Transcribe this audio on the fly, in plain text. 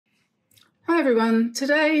Hi everyone,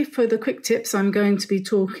 today for the quick tips I'm going to be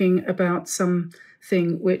talking about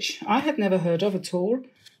something which I had never heard of at all,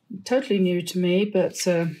 totally new to me, but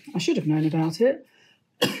I should have known about it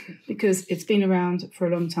because it's been around for a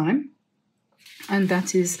long time, and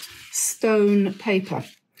that is stone paper.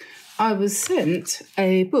 I was sent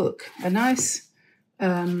a book, a nice,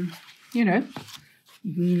 notebook,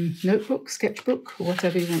 sketchbook, or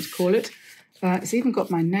whatever you want to call it. It's even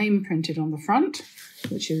got my name printed on the front,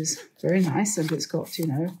 which is very nice, and it's got,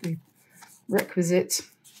 the requisite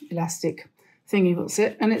elastic thingy, what's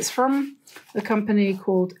it? And it's from a company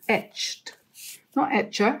called Etched, not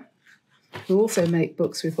Etcher, who also make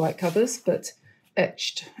books with white covers, but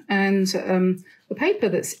Etched. And the paper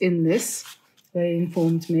that's in this, they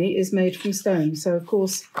informed me, is made from stone. So, of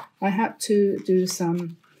course, I had to do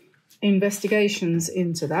some investigations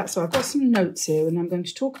into that. So I've got some notes here, and I'm going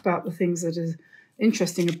to talk about the things that are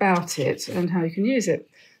interesting about it and how you can use it.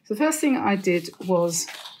 So the first thing I did was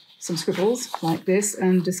some scribbles like this,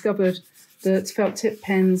 and discovered that felt tip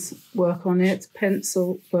pens work on it,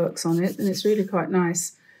 pencil works on it, and it's really quite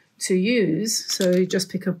nice to use. So you just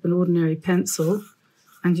pick up an ordinary pencil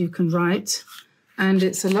and you can write, and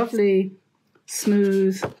it's a lovely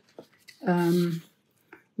smooth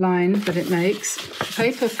line that it makes. The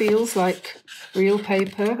paper feels like real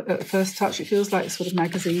paper at first touch. It feels like sort of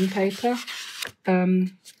magazine paper,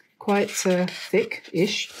 quite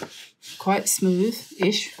thick-ish, quite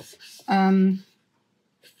smooth-ish. But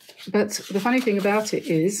the funny thing about it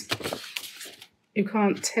is you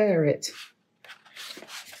can't tear it.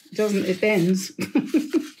 It bends,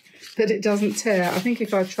 but it doesn't tear. I think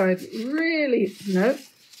if I tried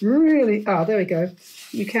there we go.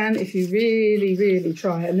 You can if you really, really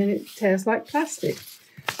try, and then it tears like plastic.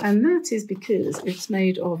 And that is because it's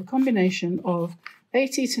made of a combination of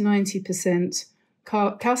 80 to 90%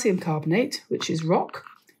 calcium carbonate, which is rock,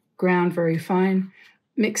 ground very fine,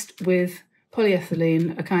 mixed with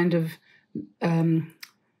polyethylene, a kind of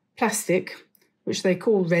plastic, which they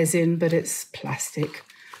call resin, but it's plastic.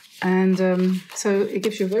 And so it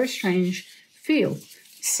gives you a very strange feel.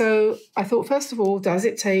 So I thought, first of all, does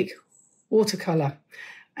it take watercolor?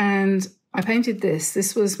 And I painted this.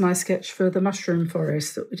 This was my sketch for the mushroom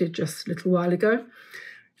forest that we did just a little while ago.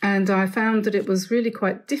 And I found that it was really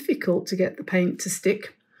quite difficult to get the paint to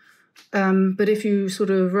stick. But if you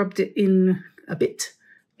sort of rubbed it in a bit,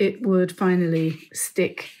 it would finally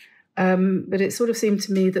stick. But it sort of seemed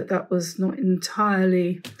to me that that was not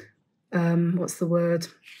entirely,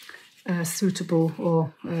 suitable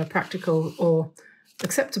or practical or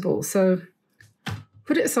acceptable. So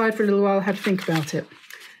put it aside for a little while, had to think about it.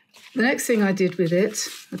 The next thing I did with it,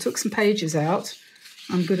 I took some pages out.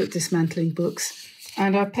 I'm good at dismantling books.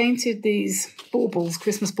 And I painted these baubles,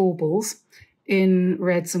 Christmas baubles, in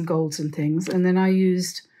reds and golds and things. And then I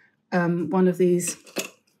used one of these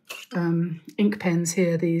ink pens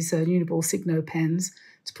here, these Uniball Signo pens,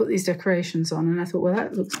 to put these decorations on. And I thought, well,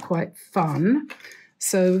 that looks quite fun.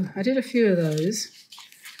 So I did a few of those.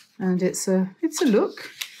 And it's a look.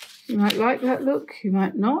 You might like that look, you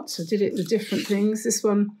might not. I did it with different things.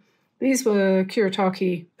 These were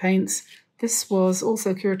Kuretake paints. This was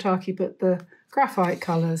also Kuretake, but the graphite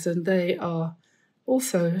colours, and they are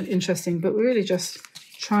also interesting, but we're really just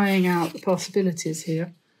trying out the possibilities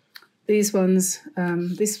here. These ones,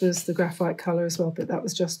 this was the graphite colour as well, but that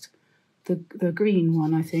was just the green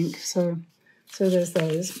one, I think. So there's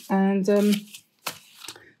those. And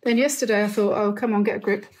then yesterday I thought, oh, come on, get a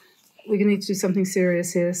grip. We're going to need to do something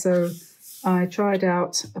serious here. So I tried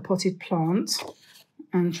out a potted plant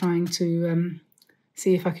and trying to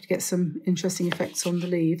see if I could get some interesting effects on the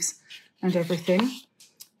leaves and everything.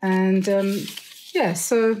 And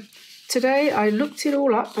so today I looked it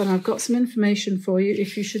all up, and I've got some information for you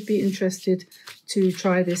if you should be interested to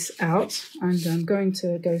try this out. And I'm going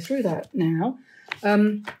to go through that now.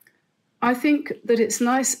 I think that it's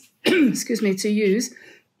nice, to use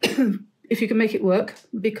if you can make it work,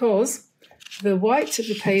 because the white of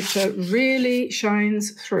the paper really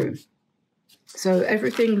shines through. So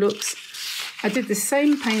everything looks, I did the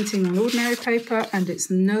same painting on ordinary paper, and it's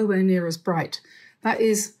nowhere near as bright. That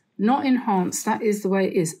is not enhanced, that is the way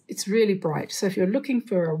it is. It's really bright. So if you're looking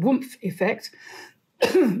for a woomph effect,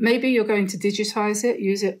 maybe you're going to digitize it,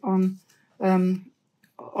 use it on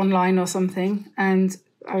online or something, and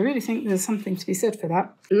I really think there's something to be said for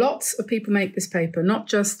that. Lots of people make this paper, not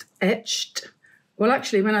just Etched. Well,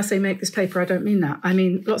 actually, when I say make this paper, I don't mean that. I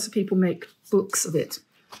mean lots of people make books of it.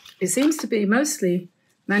 It seems to be mostly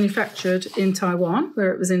manufactured in Taiwan,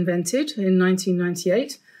 where it was invented in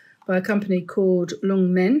 1998 by a company called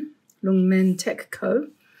Longmen Tech Co.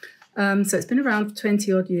 So it's been around for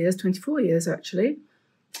 20-odd years, 24 years actually.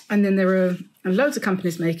 And then there are loads of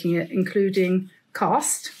companies making it, including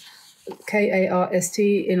Cast,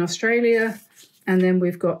 K-A-R-S-T in Australia. And then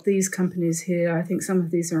we've got these companies here. I think some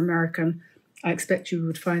of these are American. I expect you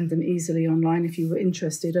would find them easily online if you were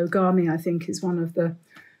interested. Ogami, I think, is one of the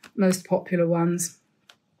most popular ones.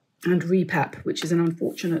 And Repap, which is an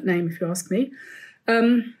unfortunate name if you ask me.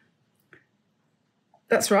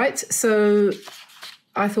 That's right. So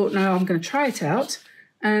I thought, no, I'm going to try it out.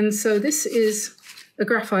 And so this is a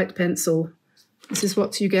graphite pencil. This is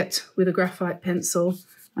what you get with a graphite pencil.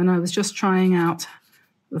 And I was just trying out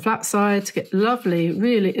the flat side to get lovely,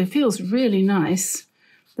 really, it feels really nice.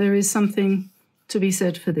 There is something to be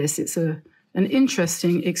said for this. It's an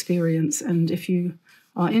interesting experience. And if you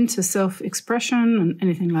are into self-expression and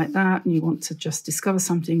anything like that, and you want to just discover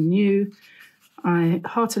something new, I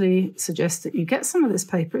heartily suggest that you get some of this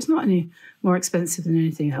paper. It's not any more expensive than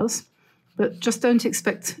anything else, but just don't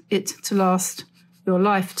expect it to last your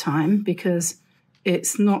lifetime because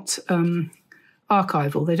it's not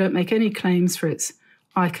archival. They don't make any claims for its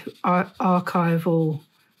archival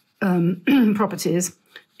properties.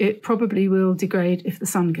 It probably will degrade if the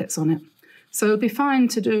sun gets on it. So it'll be fine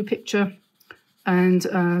to do a picture and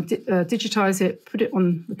digitize it, put it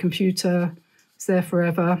on the computer. It's there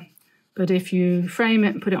forever. But if you frame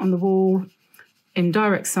it and put it on the wall in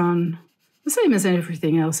direct sun, the same as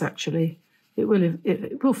everything else actually, it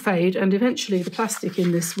will fade, and eventually the plastic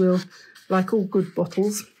in this will, like all good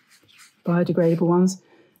bottles, biodegradable ones,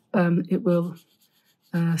 it will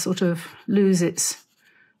sort of lose its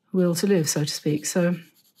will to live, so to speak. So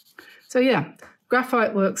yeah,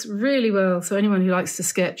 graphite works really well. So anyone who likes to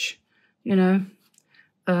sketch, you know,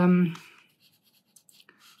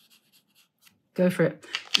 go for it.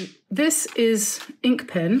 This is ink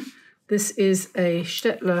pen. This is a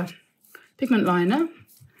Stettler pigment liner.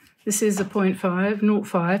 This is a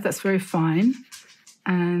 0.5, that's very fine.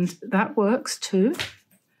 And that works too.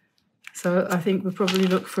 So I think we'll probably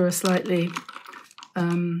look for a slightly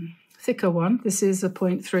thicker one. This is a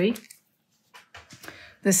 0.3.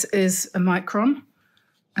 This is a micron,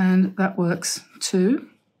 and that works too.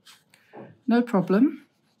 No problem.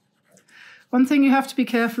 One thing you have to be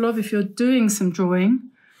careful of if you're doing some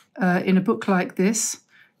drawing in a book like this,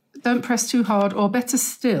 don't press too hard, or better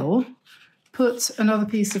still, put another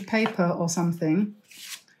piece of paper or something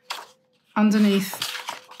underneath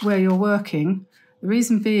where you're working. The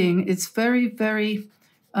reason being, it's very, very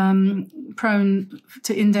prone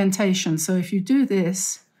to indentation. So if you do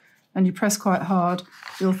this and you press quite hard,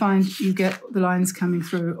 you'll find you get the lines coming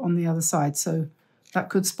through on the other side. So that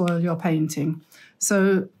could spoil your painting.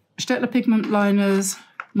 So Stettler pigment liners,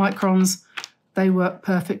 microns, they work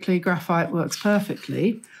perfectly. Graphite works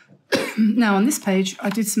perfectly. Now on this page, I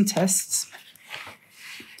did some tests.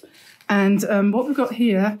 And what we've got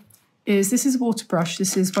here is, this is a water brush.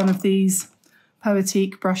 This is one of these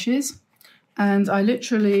Poetique brushes. And I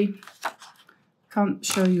literally, can't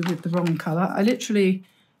show you with the wrong colour, I literally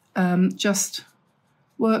just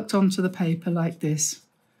worked onto the paper like this.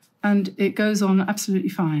 And it goes on absolutely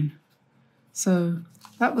fine. So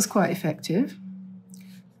that was quite effective.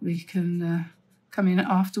 We can come in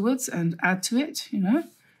afterwards and add to it, you know.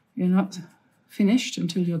 You're not finished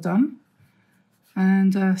until you're done.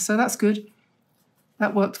 And so that's good.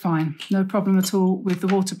 That worked fine. No problem at all with the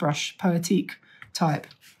water brush, Poetique type.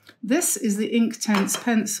 This is the Inktense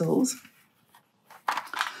pencils.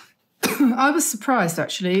 I was surprised,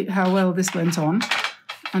 actually, how well this went on.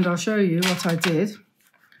 And I'll show you what I did.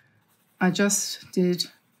 I just did,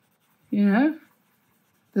 you know,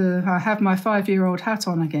 I have my 5-year-old hat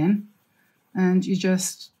on again. And you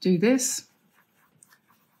just do this.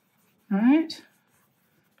 All right.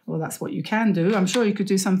 Well, that's what you can do. I'm sure you could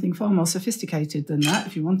do something far more sophisticated than that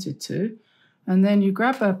if you wanted to. And then you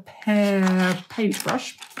grab a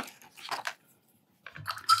paintbrush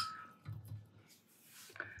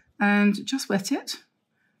and just wet it.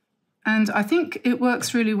 And I think it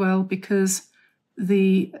works really well because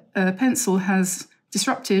the pencil has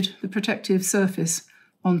disrupted the protective surface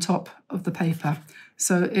on top of the paper.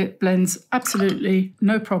 So it blends absolutely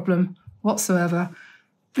no problem whatsoever.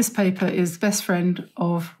 This paper is the best friend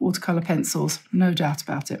of watercolour pencils, no doubt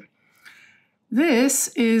about it. This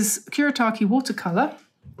is Kuretake watercolour,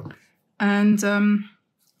 and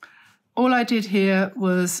all I did here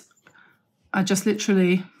was I just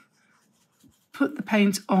literally put the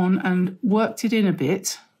paint on and worked it in a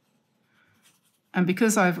bit. And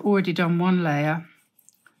because I've already done one layer,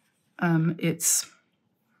 it's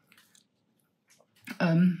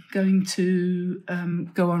going to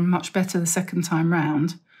go on much better the second time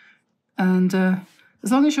round. And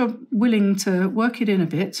as long as you're willing to work it in a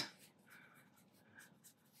bit,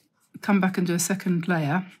 come back and do a second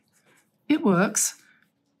layer. It works.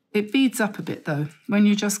 It beads up a bit though. When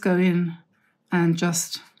you just go in and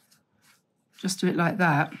just do it like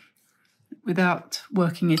that, without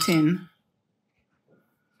working it in,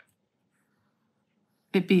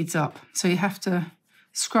 it beads up. So you have to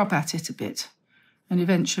scrub at it a bit, and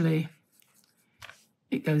eventually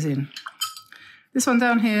it goes in. This one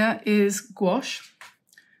down here is gouache.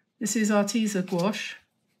 This is Arteza gouache,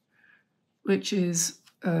 which is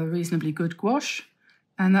a reasonably good gouache,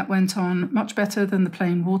 and that went on much better than the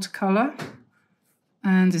plain watercolor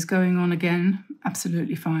and is going on again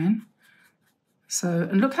absolutely fine. So,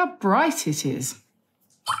 and look how bright it is.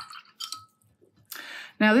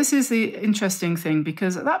 Now, this is the interesting thing,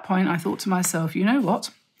 because at that point I thought to myself, you know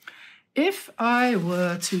what? If I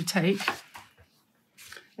were to take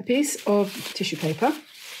a piece of tissue paper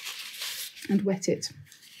and wet it,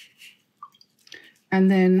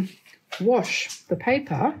 and then wash the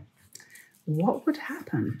paper, what would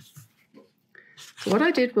happen? So what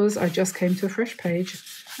I did was I just came to a fresh page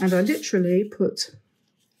and I literally put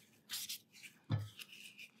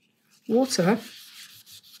water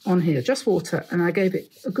on here, just water, and I gave it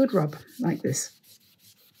a good rub like this.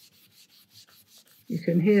 You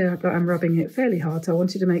can hear that I'm rubbing it fairly hard. I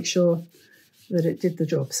wanted to make sure that it did the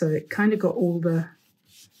job. So it kind of got all the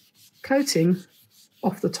coating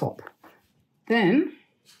off the top. Then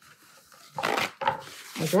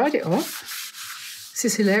I dried it off. This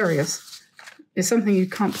is hilarious. It's something you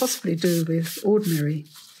can't possibly do with ordinary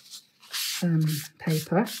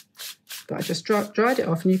paper. But I just dried it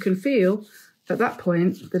off, and you can feel at that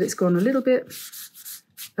point that it's gone a little bit,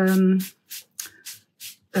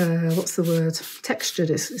 what's the word, textured.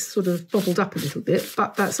 It's sort of bubbled up a little bit,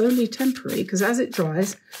 but that's only temporary, because as it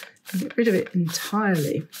dries, you get rid of it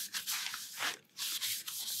entirely.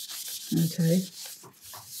 Okay.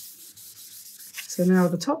 So now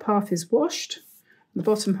the top half is washed, the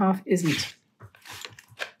bottom half isn't.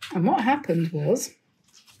 And what happened was,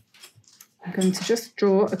 I'm going to just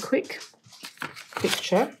draw a quick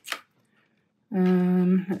picture.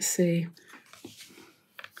 Let's see.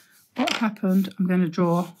 What happened? I'm going to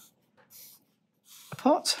draw a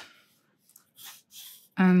pot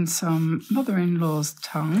and some mother-in-law's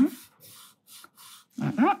tongue,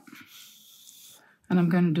 like that. And I'm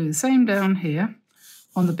going to do the same down here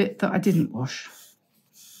on the bit that I didn't wash.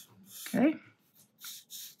 Okay.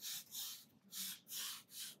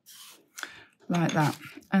 Like that.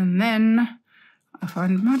 And then I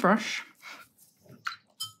find my brush.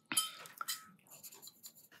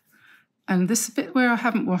 And this bit where I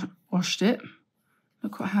haven't washed it,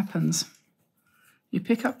 look what happens. You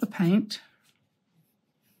pick up the paint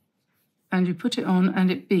and you put it on and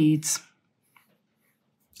it beads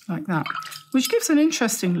like that, which gives an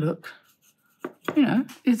interesting look. You know,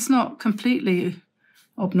 it's not completely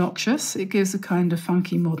obnoxious. It gives a kind of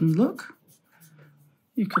funky modern look.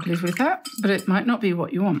 You could live with that, but it might not be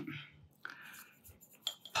what you want.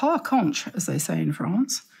 Par contre, as they say in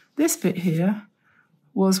France, this bit here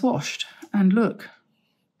was washed, and look.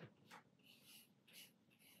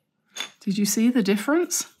 Did you see the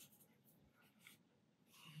difference?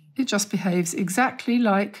 It just behaves exactly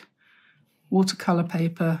like watercolor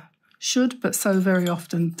paper should, but so very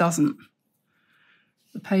often doesn't.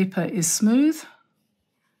 The paper is smooth,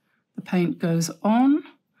 the paint goes on,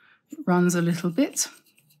 it runs a little bit,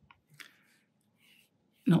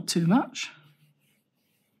 not too much.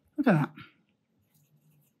 Look at that.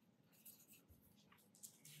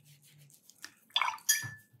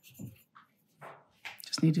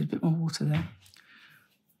 Just needed a bit more water there.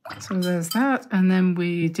 So there's that, and then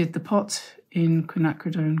we did the pot in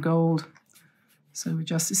quinacridone gold. So we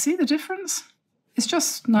just, see the difference? It's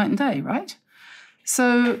just night and day, right?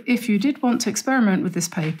 So if you did want to experiment with this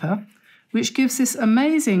paper, which gives this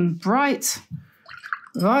amazing, bright,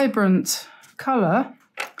 vibrant colour,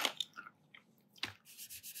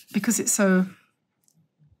 because it's so,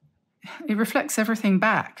 it reflects everything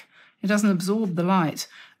back. It doesn't absorb the light.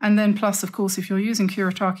 And then plus, of course, if you're using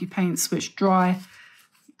Kuretake paints, which dry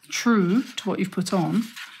true to what you've put on.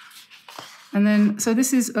 And then, so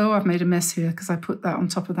this is, oh, I've made a mess here because I put that on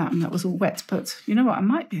top of that and that was all wet. But you know what? I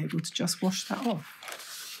might be able to just wash that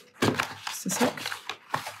off. Just a sec.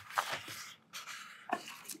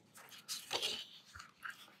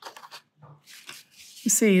 You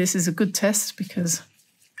see, this is a good test because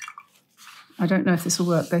I don't know if this will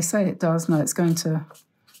work. They say it does. No, it's going to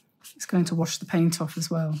wash the paint off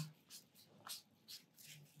as well.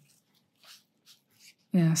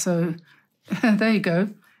 Yeah, so there you go.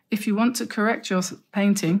 If you want to correct your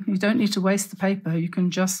painting, you don't need to waste the paper. You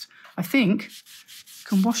can just, I think, you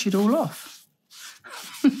can wash it all off.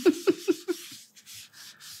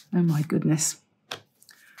 Oh my goodness.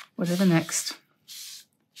 Whatever next.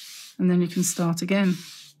 And then you can start again.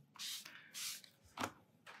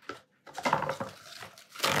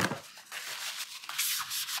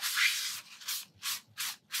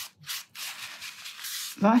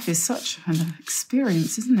 Life is such an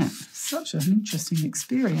experience, isn't it? Such an interesting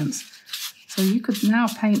experience. So you could now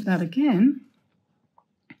paint that again.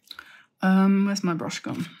 Where's my brush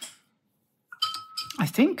gone? I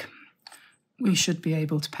think we should be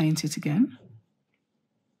able to paint it again.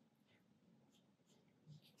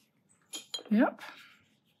 Yep.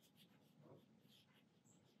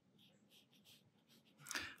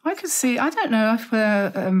 I could see, I don't know if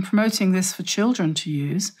we're promoting this for children to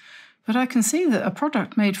use, but I can see that a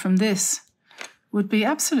product made from this would be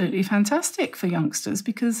absolutely fantastic for youngsters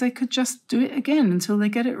because they could just do it again until they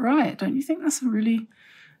get it right. Don't you think that's a really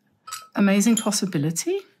amazing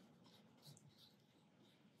possibility?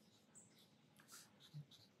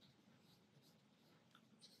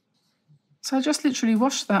 So I just literally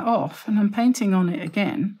washed that off and I'm painting on it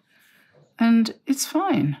again and it's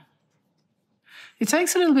fine. It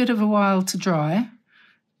takes a little bit of a while to dry,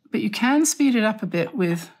 but you can speed it up a bit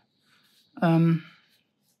with a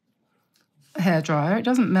hairdryer. It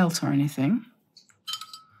doesn't melt or anything.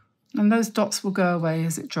 And those dots will go away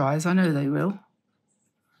as it dries. I know they will.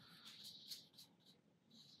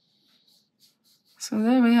 So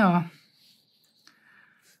there we are.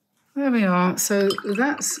 There we are. So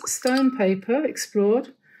that's stone paper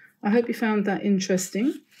explored. I hope you found that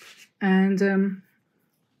interesting. And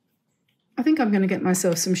I think I'm going to get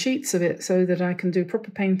myself some sheets of it so that I can do proper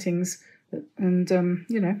paintings and,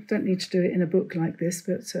 you know, don't need to do it in a book like this,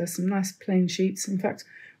 but some nice plain sheets. In fact,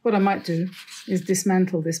 what I might do is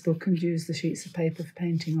dismantle this book and use the sheets of paper for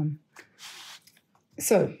painting on.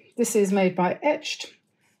 So this is made by Etched,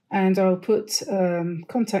 and I'll put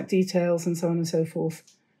contact details and so on and so forth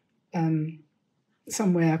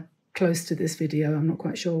somewhere close to this video. I'm not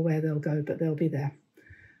quite sure where they'll go, but they'll be there.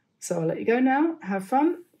 So I'll let you go now. Have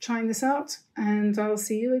fun trying this out, and I'll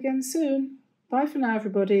see you again soon. Bye for now,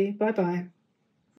 everybody. Bye-bye.